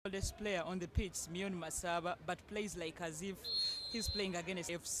Best player on the pitch, Mion Masaba, but plays like as if he's playing against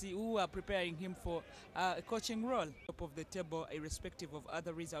FC, who are preparing him for a coaching role. Top of the table, irrespective of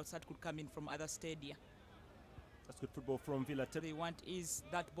other results that could come in from other stadia. That's good football from Villa. What they want is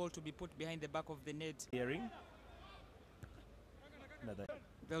that ball to be put behind the back of the net. Hearing. Another.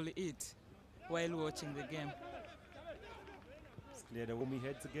 They'll eat while watching the game. It's clear the Womi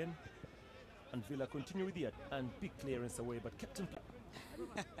heads again. And Villa continue with it. And big clearance away, but Captain...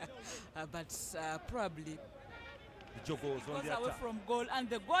 Probably the Jogos on the away attack. From goal, and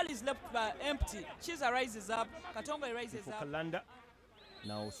the goal is left empty. Chiza rises up, Katongo rises up. Kalanda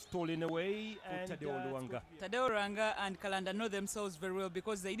now stolen away, and Tadeo Lwanga. Tadeo Lwanga and Kalanda know themselves very well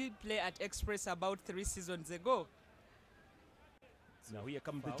because they did play at Express about 3 seasons ago. Now here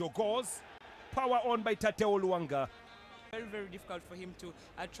come the Jogos. Power on by Tadeo Lwanga. Very, very difficult for him to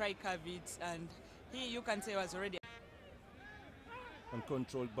try curve it, and he, you can say, was already and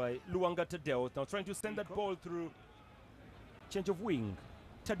controlled by Lwanga Tadeo. Now trying to send that ball through. Change of wing.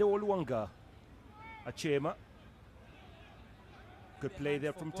 Tadeo Lwanga. Achema. Good play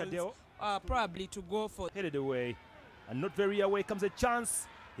there from Tadeo. Probably to go for. Headed away. And not very away comes a chance.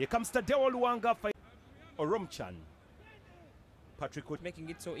 Here comes Tadeo Lwanga. Oromchan. Patrick Wood. Making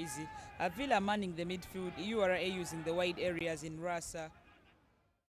it so easy. Villa manning the midfield. URA using the wide areas in Rasa.